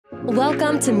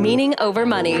Welcome to Meaning Over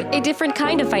Money, a different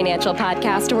kind of financial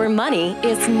podcast where money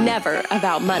is never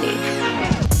about money.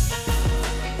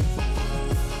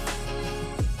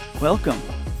 Welcome.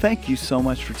 Thank you so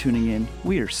much for tuning in.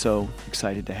 We are so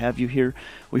excited to have you here.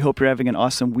 We hope you're having an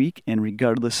awesome week, and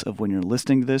regardless of when you're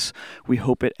listening to this, we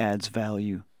hope it adds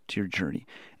value to your journey.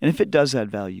 And if it does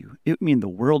add value, it would mean the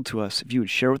world to us if you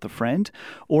would share with a friend,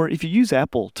 or if you use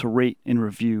Apple to rate and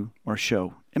review our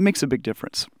show. It makes a big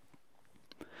difference.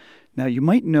 Now, you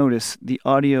might notice the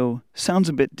audio sounds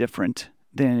a bit different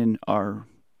than our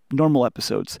normal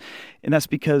episodes, and that's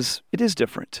because it is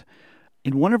different.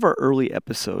 In one of our early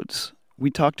episodes,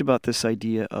 we talked about this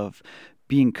idea of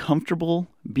being comfortable,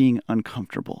 being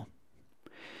uncomfortable.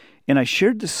 And I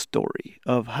shared this story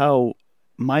of how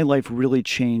my life really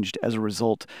changed as a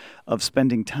result of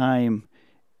spending time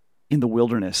in the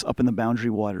wilderness, up in the Boundary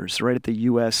Waters, right at the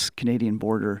U.S.-Canadian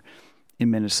border in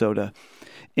Minnesota.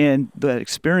 And that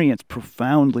experience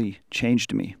profoundly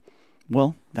changed me.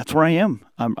 Well, that's where I am.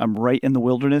 I'm right in the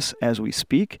wilderness as we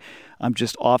speak. I'm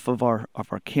just off of our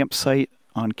campsite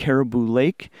on Caribou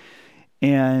Lake.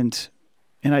 And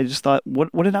I just thought,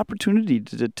 what an opportunity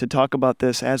to talk about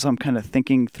this as I'm kind of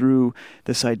thinking through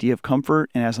this idea of comfort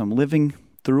and as I'm living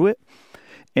through it.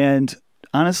 And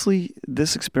honestly,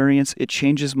 this experience, it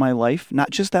changes my life, not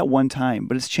just that one time,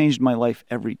 but it's changed my life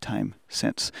every time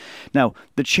since. Now,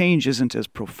 the change isn't as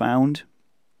profound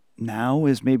now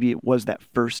as maybe it was that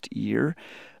first year,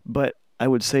 but I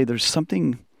would say there's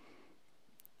something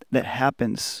that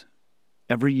happens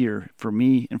every year for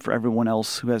me and for everyone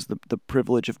else who has the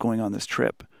privilege of going on this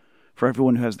trip, for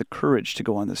everyone who has the courage to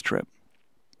go on this trip.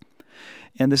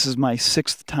 And this is my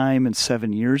 6th time in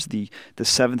 7 years. The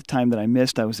 7th time that I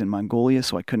missed, I was in Mongolia,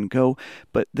 so I couldn't go.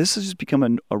 But this has just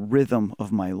become a rhythm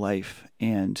of my life,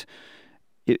 and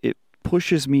it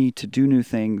pushes me to do new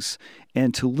things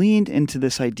and to lean into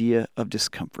this idea of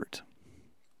discomfort.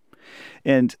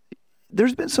 And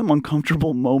there's been some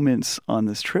uncomfortable moments on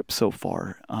this trip so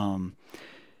far.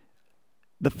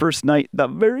 The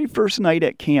very first night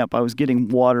at camp, I was getting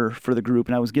water for the group,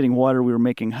 and I was getting water. We were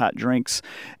making hot drinks,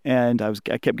 and I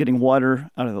kept getting water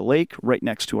out of the lake right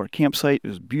next to our campsite. It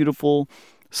was beautiful,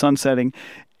 sun setting.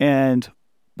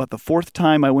 But the 4th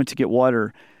time I went to get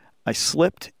water, I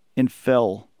slipped and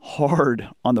fell hard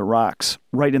on the rocks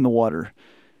right in the water.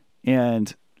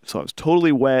 And so I was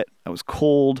totally wet. I was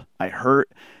cold. I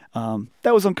hurt.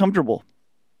 That was uncomfortable,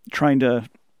 trying to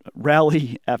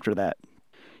rally after that.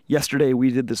 Yesterday,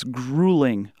 we did this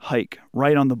grueling hike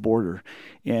right on the border,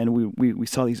 and we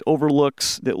saw these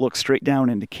overlooks that look straight down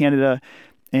into Canada,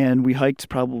 and we hiked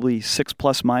probably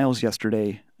 6+ miles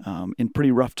yesterday in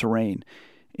pretty rough terrain,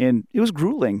 and it was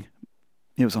grueling.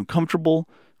 It was uncomfortable,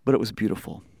 but it was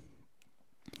beautiful.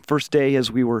 First day, as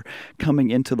we were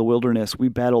coming into the wilderness, we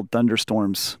battled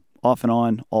thunderstorms off and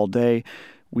on all day.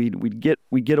 We'd get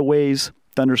a ways,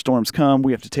 thunderstorms come,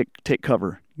 we have to take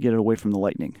cover, get it away from the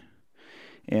lightning,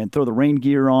 and throw the rain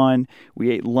gear on.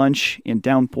 We ate lunch in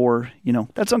downpour.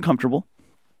 That's uncomfortable.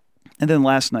 And then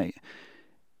last night,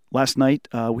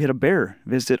 we had a bear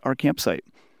visit our campsite.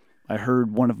 I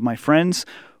heard one of my friends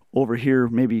over here,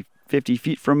 maybe 50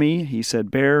 feet from me. He said,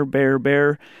 "Bear, bear,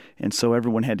 bear." And so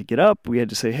everyone had to get up. We had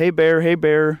to say, hey,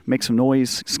 bear," make some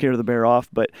noise, scare the bear off.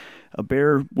 But a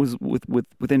bear was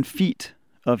within feet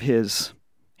of his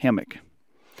hammock.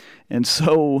 And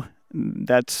so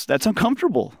that's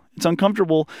uncomfortable. It's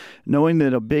uncomfortable knowing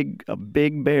that a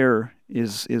big bear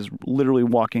is literally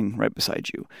walking right beside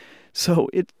you. So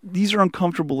these are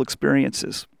uncomfortable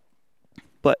experiences.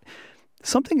 But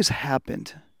something has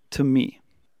happened to me.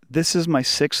 This is my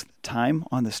 6th time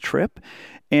on this trip,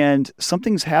 and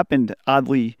something's happened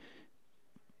oddly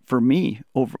for me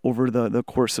over the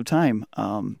course of time.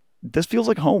 This feels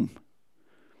like home.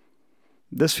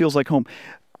 This feels like home.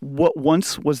 What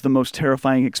once was the most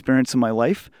terrifying experience in my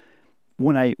life,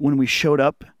 when we showed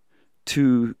up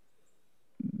to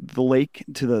the lake,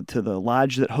 to the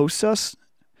lodge that hosts us,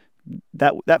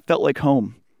 that felt like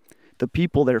home. The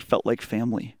people there felt like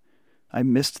family. I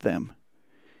missed them,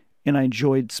 and I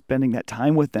enjoyed spending that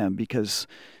time with them because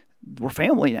we're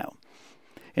family now.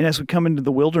 And as we come into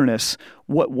the wilderness,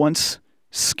 what once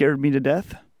scared me to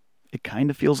death, it kind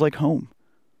of feels like home.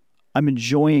 I'm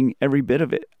enjoying every bit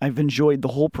of it. I've enjoyed the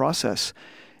whole process.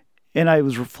 And I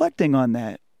was reflecting on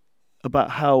that,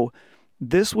 about how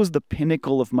this was the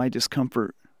pinnacle of my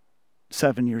discomfort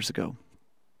 7 years ago.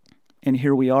 And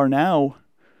here we are now.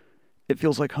 It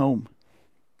feels like home.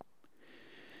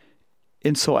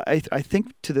 And so I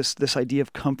think to this idea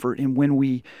of comfort, and when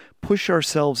we push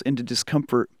ourselves into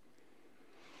discomfort,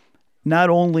 not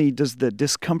only does the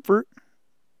discomfort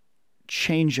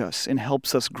change us and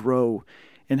helps us grow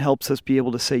and helps us be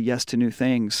able to say yes to new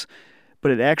things,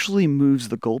 but it actually moves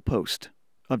the goalpost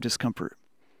of discomfort.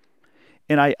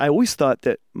 And I always thought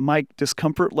that my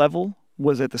discomfort level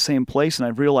was at the same place, and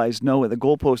I've realized, no, the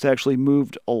goalpost actually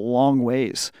moved a long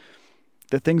ways.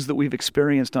 The things that we've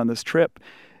experienced on this trip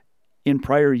in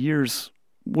prior years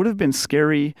would have been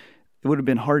scary. It would have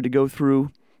been hard to go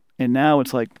through. And now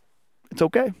it's like, it's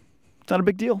okay. It's not a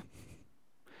big deal.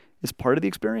 It's part of the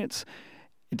experience.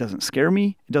 It doesn't scare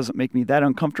me. It doesn't make me that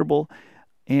uncomfortable.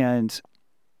 And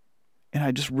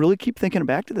I just really keep thinking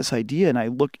back to this idea, and I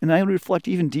look and I reflect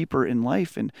even deeper in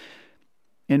life. And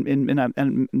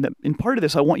in part of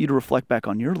this, I want you to reflect back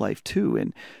on your life too.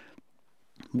 And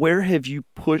where have you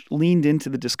leaned into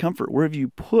the discomfort? Where have you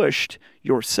pushed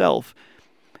yourself?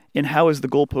 And how has the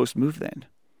goalpost moved then?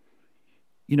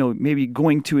 Maybe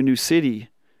going to a new city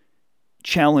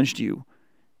challenged you.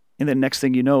 And then next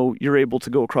thing you know, you're able to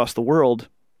go across the world.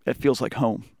 It feels like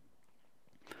home.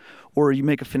 Or you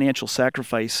make a financial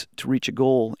sacrifice to reach a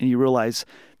goal and you realize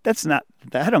that's not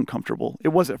that uncomfortable. It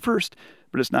was at first,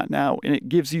 but it's not now. And it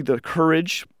gives you the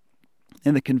courage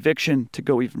and the conviction to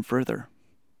go even further.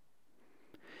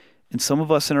 And some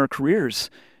of us in our careers,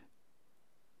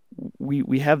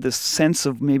 we have this sense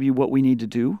of maybe what we need to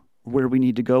do, where we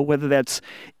need to go, whether that's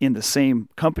in the same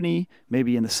company,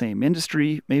 maybe in the same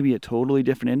industry, maybe a totally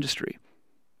different industry.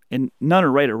 And none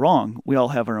are right or wrong. We all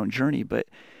have our own journey. But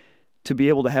to be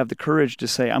able to have the courage to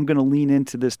say, I'm going to lean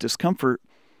into this discomfort,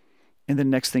 and then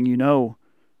next thing you know,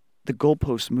 the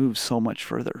goalpost moves so much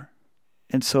further.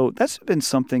 And so that's been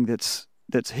something that's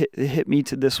hit me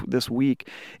to this week.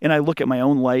 And I look at my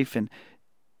own life and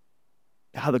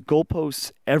how the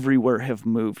goalposts everywhere have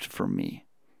moved for me.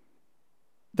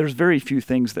 There's very few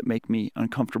things that make me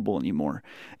uncomfortable anymore.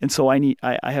 And so I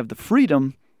have the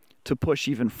freedom to push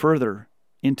even further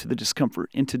into the discomfort,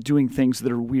 into doing things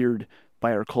that are weird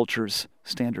by our culture's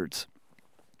standards.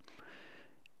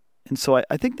 And so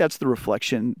I think that's the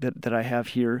reflection that I have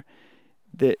here,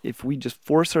 that if we just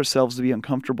force ourselves to be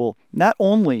uncomfortable, not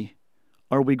only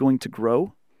are we going to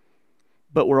grow,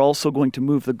 but we're also going to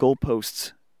move the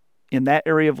goalposts in that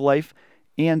area of life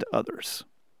and others.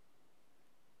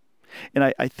 And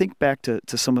I think back to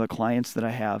some of the clients that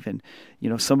I have, and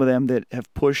some of them that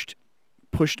have pushed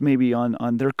maybe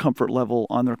on their comfort level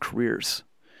on their careers.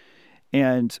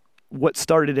 And what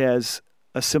started as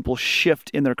a simple shift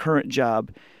in their current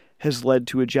job has led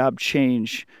to a job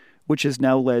change, which has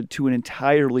now led to an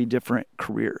entirely different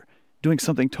career, doing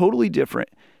something totally different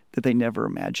that they never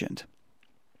imagined.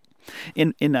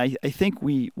 And I think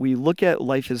we look at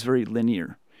life as very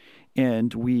linear,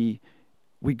 and we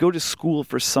go to school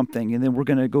for something, and then we're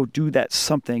going to go do that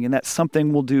something, and that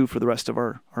something we'll do for the rest of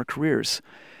our careers.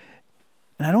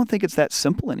 And I don't think it's that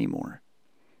simple anymore.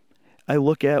 I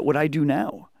look at what I do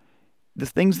now. The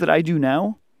things that I do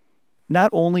now, not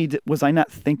only was I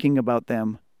not thinking about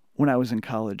them when I was in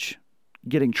college,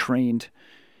 getting trained,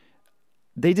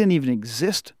 they didn't even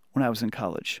exist when I was in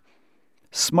college.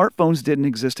 Smartphones didn't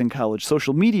exist in college.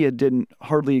 Social media didn't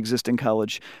hardly exist in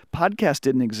college. Podcasts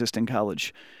didn't exist in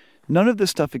college. None of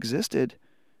this stuff existed,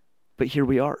 but here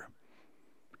we are.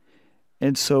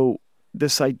 And so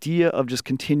this idea of just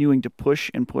continuing to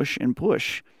push and push and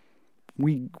push,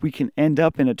 we can end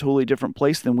up in a totally different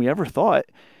place than we ever thought.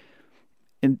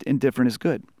 And different is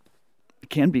good. It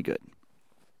can be good.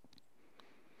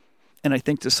 And I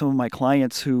think to some of my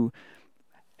clients who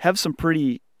have some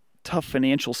pretty tough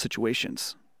financial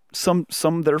situations, some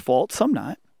their fault, some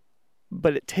not,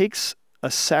 but it takes a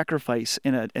sacrifice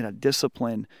and a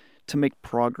discipline to make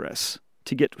progress,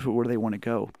 to get to where they want to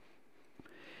go.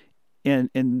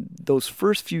 And those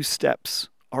first few steps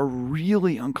are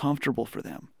really uncomfortable for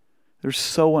them. They're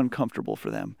so uncomfortable for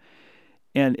them.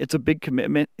 And it's a big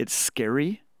commitment. It's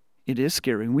scary. It is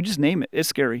scary. And we just name it. It's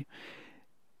scary.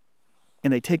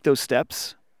 And they take those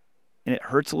steps, and it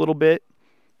hurts a little bit,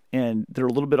 and they're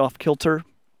a little bit off kilter.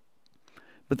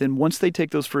 But then once they take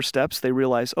those first steps, they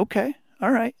realize, okay,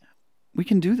 all right, we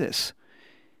can do this.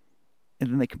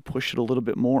 And then they can push it a little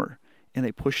bit more, and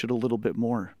they push it a little bit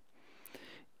more.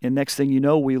 And next thing you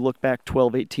know, we look back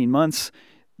 12, 18 months,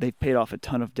 they've paid off a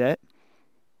ton of debt.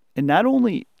 And not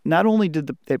only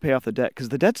did they pay off the debt, because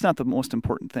the debt's not the most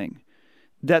important thing.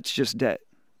 Debt's just debt.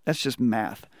 That's just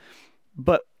math.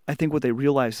 But I think what they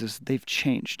realize is they've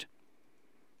changed.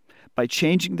 By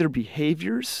changing their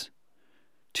behaviors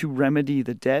to remedy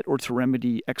the debt or to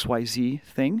remedy XYZ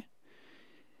thing,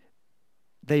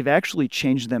 they've actually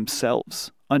changed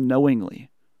themselves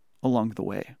unknowingly along the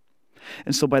way.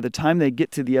 And so by the time they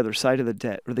get to the other side of the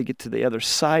debt, or they get to the other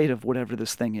side of whatever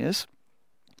this thing is,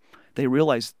 they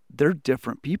realize they're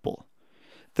different people.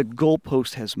 The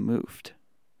goalpost has moved.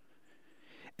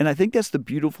 And I think that's the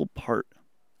beautiful part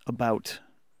about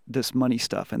this money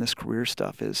stuff and this career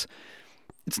stuff is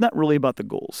it's not really about the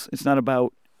goals. It's not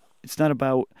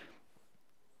about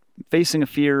facing a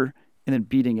fear and then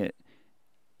beating it.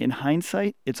 In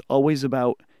hindsight, it's always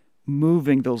about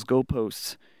moving those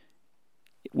goalposts,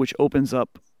 which opens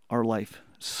up our life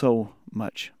so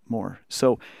much more.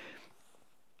 So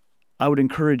I would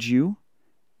encourage you,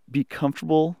 be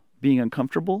comfortable being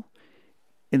uncomfortable,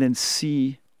 and then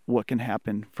see what can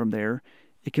happen from there.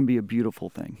 It can be a beautiful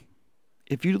thing.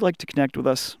 If you'd like to connect with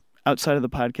us outside of the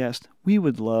podcast, we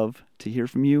would love to hear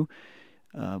from you.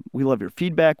 We love your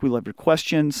feedback. We love your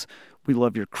questions. We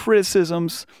love your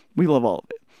criticisms. We love all of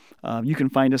it. You can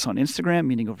find us on Instagram,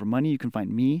 Meaning Over Money. You can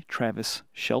find me, Travis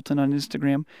Shelton, on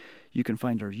Instagram. You can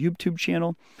find our YouTube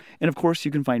channel. And of course,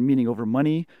 you can find Meaning Over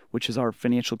Money, which is our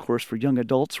financial course for young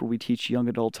adults, where we teach young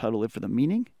adults how to live for the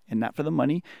meaning and not for the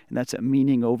money. And that's at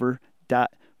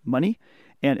meaningover.money.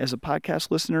 And as a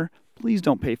podcast listener, please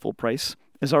don't pay full price.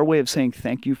 As our way of saying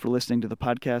thank you for listening to the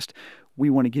podcast, we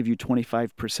want to give you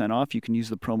 25% off. You can use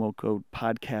the promo code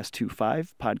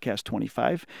podcast25,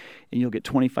 podcast25, and you'll get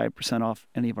 25% off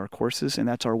any of our courses. And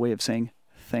that's our way of saying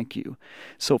thank you.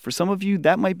 So for some of you,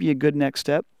 that might be a good next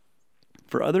step.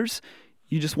 For others,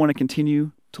 you just want to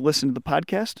continue to listen to the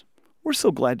podcast. We're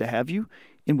so glad to have you,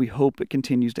 and we hope it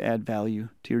continues to add value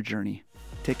to your journey.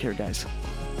 Take care, guys.